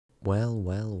Well,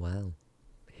 well, well.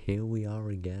 Here we are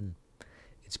again.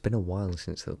 It's been a while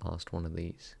since the last one of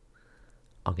these.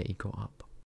 I'll get you caught up.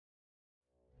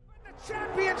 The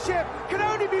championship can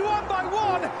only be won by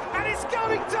one, and it's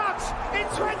going Dutch in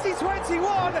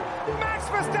 2021. Max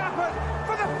Verstappen,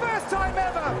 for the first time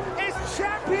ever, is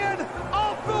champion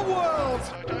of the world.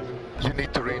 You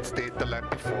need to reinstate the lap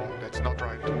before. That's not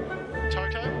right.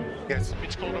 Toto? Yes.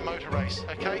 It's called a motor race,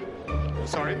 okay?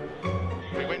 Sorry?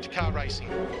 We went to car racing.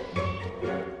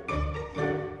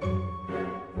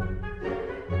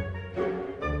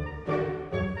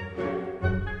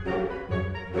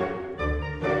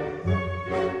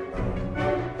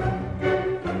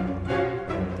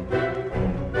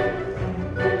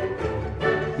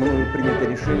 Мною принято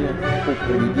решение о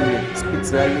проведении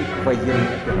специальной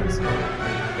военной операции.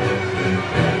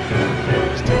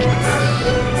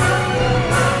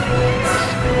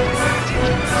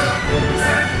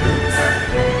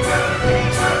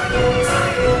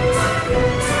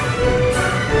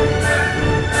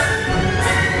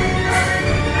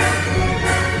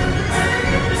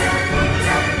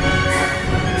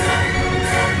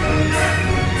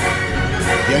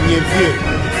 Я не верю,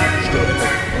 что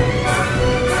это...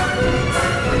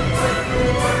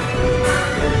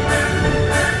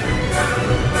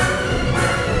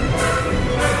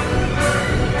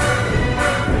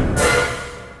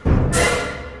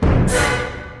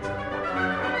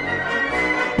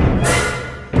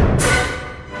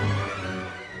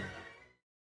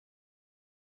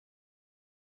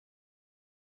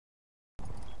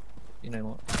 You know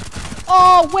what?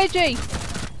 Oh, wedgie!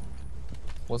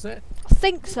 Was it? I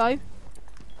think so.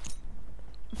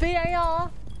 VAR.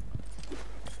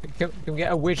 Can we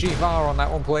get a widgy VAR on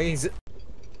that one, please?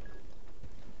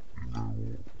 Oh,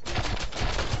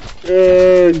 Wiki!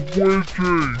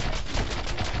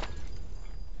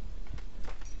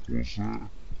 Was it?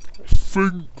 I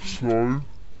think so.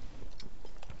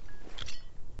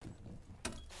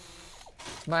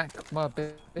 Smack my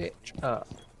bitch up.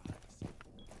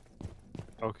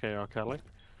 Okay, Kelly.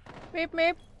 Meep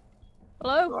meep.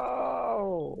 Hello?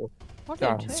 Oh! What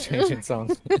God, did it's you changing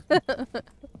songs. Let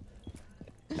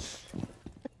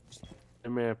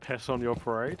me piss on your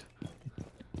parade.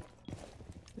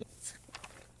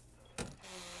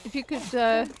 If you could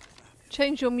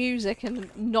change your music and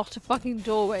not a fucking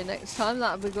doorway next time,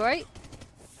 that would be great.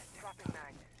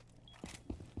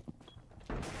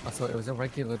 I thought it was a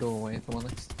regular doorway, if I'm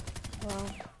honest. Well.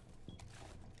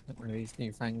 Not one of these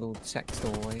newfangled sex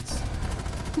doorways.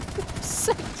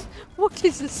 Sex? What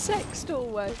is a sex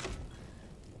doorway?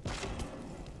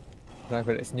 No,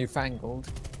 but it's newfangled.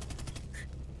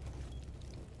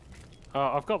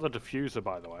 I've got the diffuser,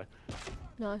 by the way.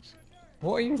 Nice.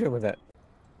 What are you doing with it?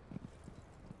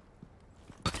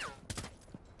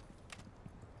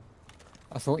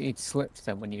 I thought you'd slipped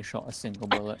then when you shot a single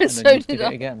bullet and So then you did did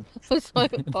I. it again. I was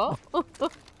like, what?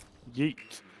 Yeet.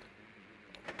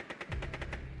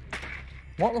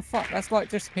 What the fuck? That's like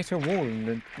just hit a wall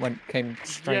and then came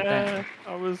straight down.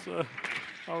 I was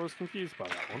confused by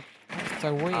that one. That's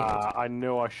so weird. I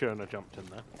knew I shouldn't have jumped in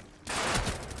there.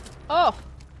 Oh!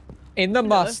 In the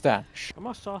mustache. I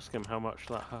must ask him how much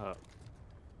that hurt.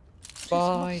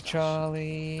 Bye,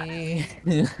 Charlie.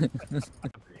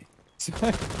 so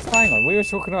hang on, we were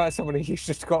talking about somebody who's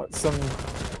just got some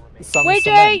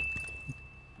Wedgie!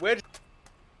 cement.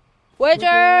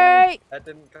 Wedgie! That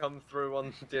didn't come through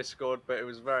on Discord, but it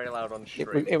was very loud on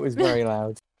stream. It was very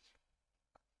loud.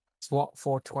 SWAT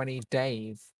 420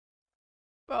 Dave.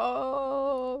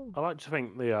 Oh! I like to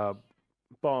think the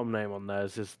bottom name on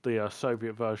theirs is the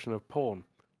Soviet version of porn.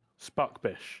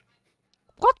 Spukbish.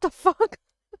 What the fuck?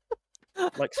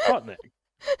 Like Sputnik.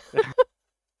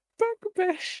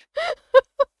 Spukbish.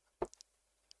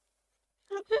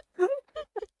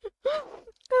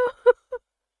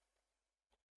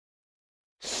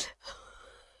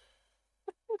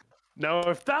 Now,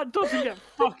 if that doesn't get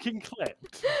fucking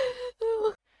clipped.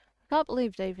 I can't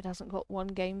believe David hasn't got one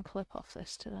game clip off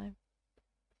this today.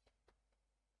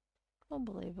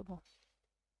 Unbelievable.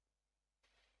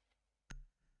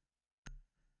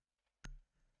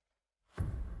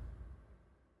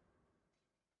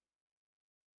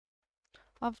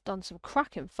 I've done some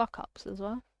cracking fuck-ups as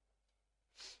well.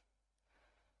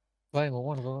 Playing with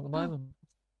one of them at the moment.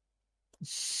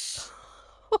 Secure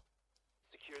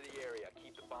the area.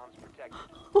 Keep the bombs protected.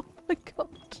 Oh my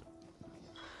god.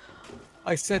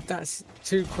 I said that's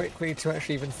too quickly to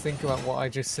actually even think about what I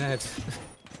just said.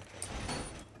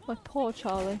 My poor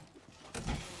Charlie.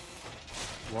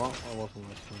 What? I wasn't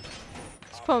listening.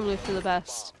 It's probably for the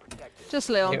best. Just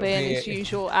let on It'll being be- his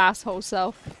usual asshole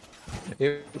self.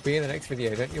 It'll be in the next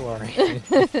video, don't you worry.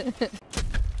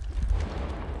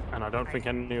 And And I don't think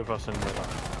any of us in there are.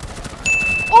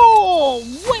 Oh,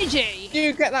 wedgie!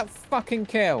 You get that fucking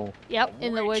kill. Yep,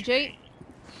 in the wedgie.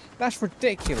 That's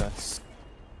ridiculous.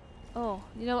 Oh,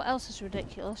 you know what else is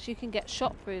ridiculous? You can get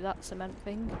shot through that cement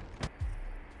thing.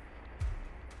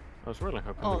 I was really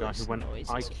hoping Oh, the guy this who went noise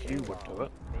is IQ would do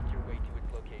it.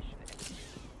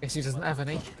 Guess he doesn't have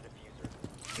any.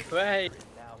 Wait.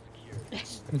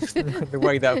 The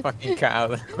way that fucking cat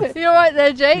out there. You're right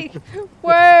there, Jake.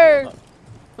 Where?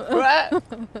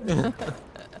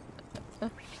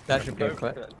 That should be a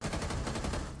clip.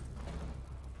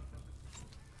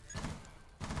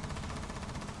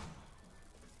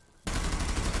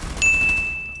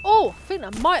 Oh, I think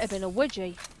that might have been a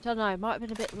wedgie. Don't know, might have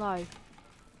been a bit low.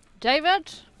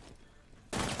 David?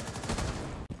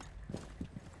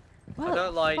 I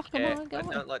don't like fuck am it. I I going?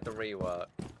 don't like the rework.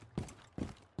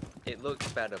 It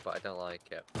looks better, but I don't like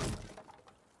it.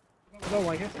 I don't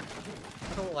like it.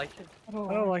 I don't like it. I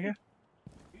don't like it.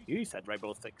 You said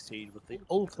Rainbow Six Siege was the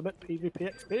ultimate PvP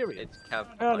experience. It's Cav.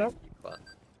 I know. But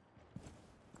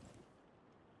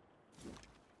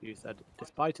You said,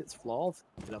 despite its flaws,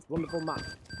 it has wonderful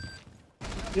math.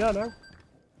 Yeah, I know.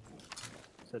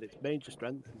 Said its major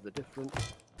strength is the different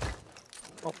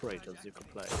operators you can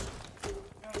play.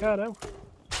 Yeah, I know.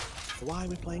 So why are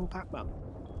we playing Pac-Man?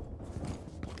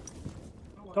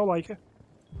 Don't like it.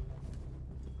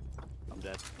 I'm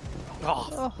dead.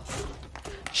 Oh.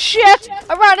 Shit!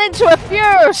 I ran into a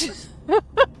fuse!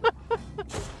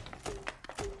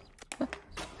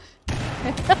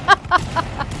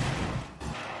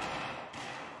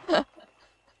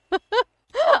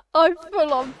 I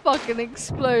full on fucking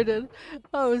exploded.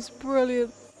 That was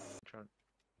brilliant.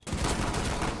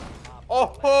 oh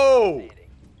ho!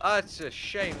 That's a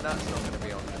shame that's not going to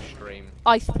be on the stream.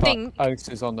 I think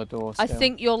Oath is on the door I still.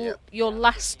 think your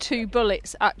last 2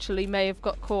 bullets actually may have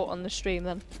got caught on the stream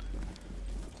then.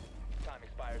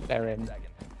 They're in.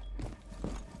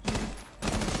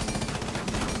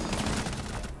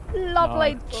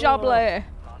 Lovely Nice. jubbly.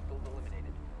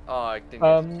 Oh, I didn't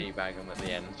get to teabag him at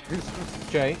the end.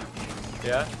 Jake,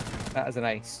 Yeah? that is an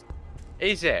ace.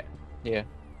 Is it? Yeah.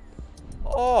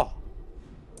 Oh!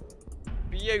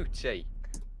 Beauty.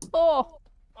 Oh,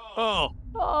 Oh!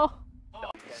 oh.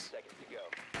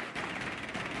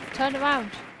 Turn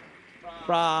around.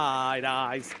 Bright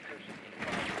eyes.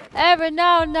 Every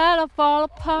now and then I fall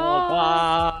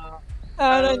apart.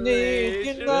 And I need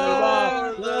you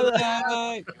now.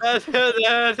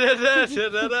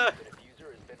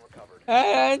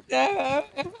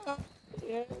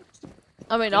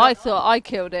 I mean, I thought I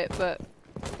killed it, but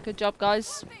good job,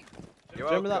 guys. You're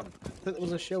Remember that? welcome. I think there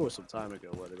was a show some time ago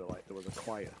where they were like, there was a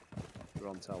choir. They were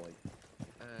on telly.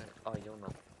 Oh, you're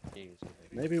not fused.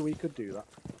 Maybe we could do that.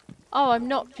 Oh, I'm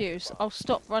not fused. I'll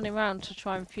stop running around to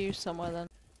try and fuse somewhere then.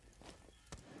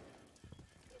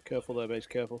 Careful there, base,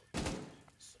 careful.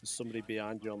 There's somebody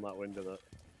behind you on that window there.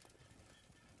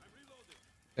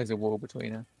 There's a wall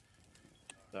between her.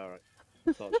 Alright.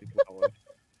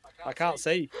 I can't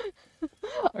see.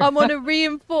 I'm on a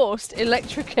reinforced,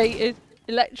 electrocuted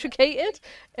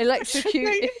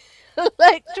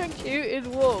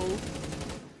wall.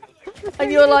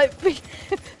 And you're like,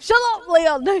 shut up,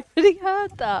 Leon, nobody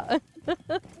heard that.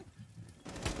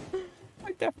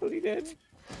 I definitely did.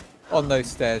 On those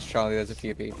stairs, Charlie, there's a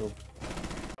few people.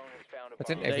 I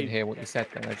didn't even hear what you said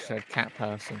then, I just heard cat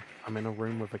person. I'm in a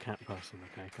room with a cat person,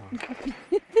 okay?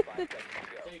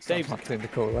 Dave's not in the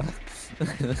caller.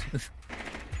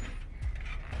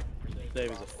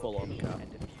 Dave is a full-on cat.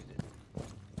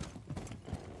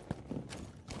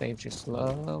 Dave just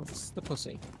loves the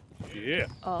pussy. Yeah.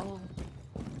 Oh.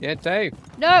 Yeah, Dave.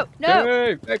 No,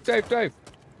 no. Dave.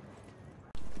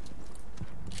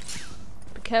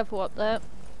 Be careful up there.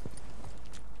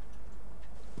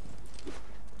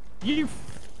 You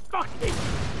fucking...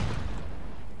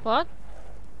 What?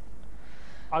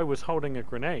 I was holding a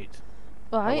grenade.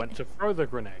 Right. I went to throw the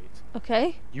grenade.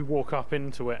 Okay. You walk up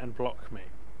into it and block me.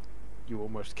 You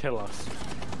almost kill us.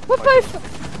 We're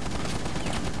both.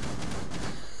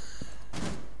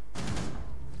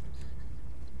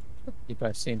 You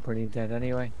both seem pretty dead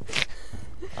anyway.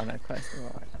 I know, close to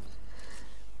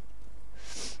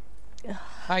right.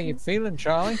 How you feeling,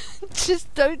 Charlie?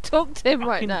 Just don't talk to him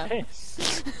right now.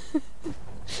 Piss.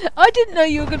 I didn't know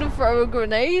you were gonna throw a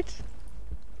grenade.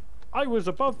 I was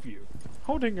above you,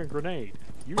 holding a grenade.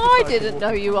 You I decided to didn't walk-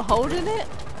 know you were holding it.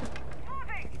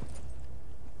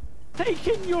 Take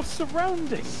in your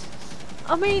surroundings.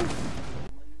 I mean,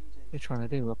 You're trying to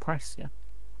do oppress you.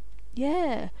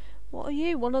 yeah. What are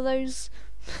you? One of those?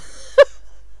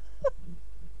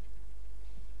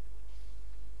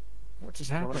 What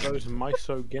just One happened? of those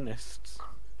misogynists.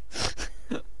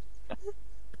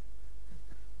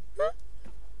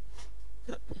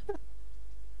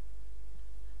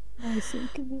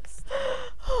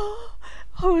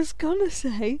 I was gonna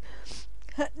say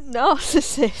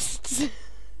narcissists,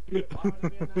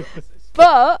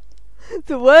 but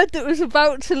the word that was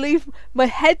about to leave my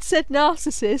head said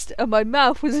narcissist, and my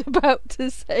mouth was about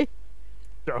to say.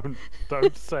 Don't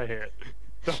say it.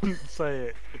 Don't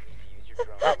say it.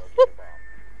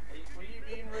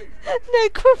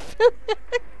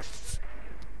 Necrophilics.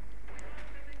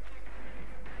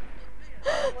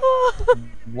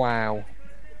 Wow.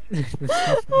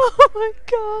 Oh my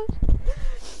god.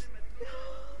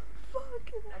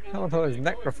 I thought it was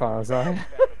necrophiles, right?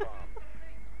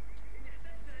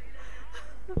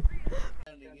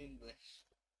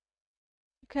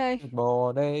 Okay. Good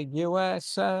morning,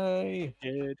 USA.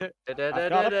 I've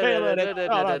got a feeling it's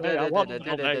gonna be a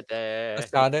wonderful day. The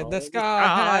sun in the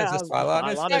sky has a smile on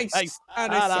his face,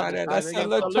 and he's shining a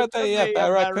salute to the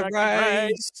American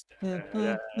race.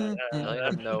 I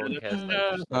have no one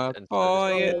cares But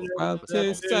boy, it's well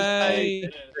to say,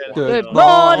 Good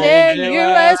morning,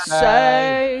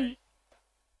 USA.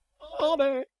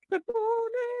 Morning. Good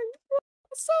morning,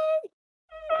 USA.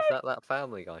 Is that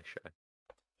Family Guy show?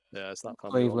 Yeah, it's that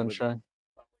Cleveland show.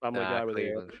 Family Guy with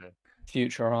Cleveland show.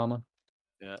 Futurama.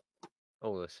 Yeah.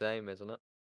 All the same, isn't it?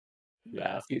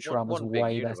 Yeah, One Futurama's big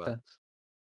way universe. better.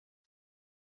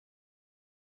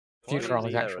 Why is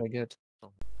Futurama's the actually good.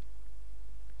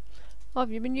 Oh,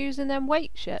 have you been using them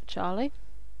weights yet, Charlie?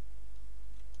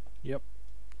 Yep.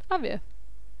 Have you?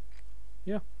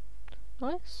 Yeah.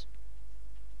 Nice.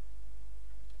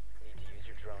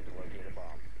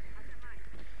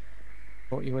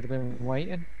 Thought you would have been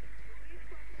waiting.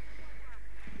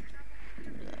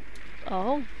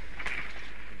 Oh.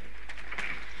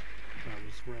 That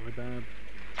was really bad.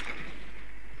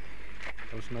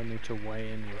 There was no need to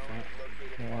weigh in with that.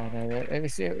 Yeah,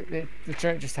 no, the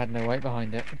joke just had no weight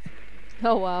behind it.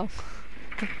 Oh wow.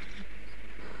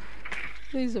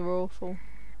 These are awful.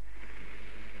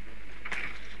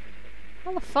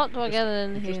 How the fuck do I get it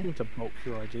in You here? just need to bulk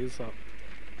your ideas up.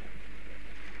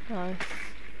 Nice.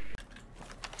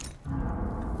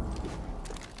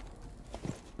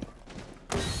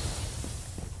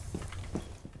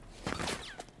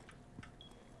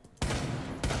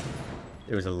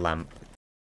 It was a lamp.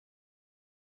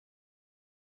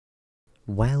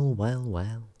 Well, well,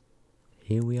 well.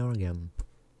 Here we are again.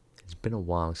 It's been a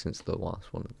while since the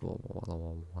last one.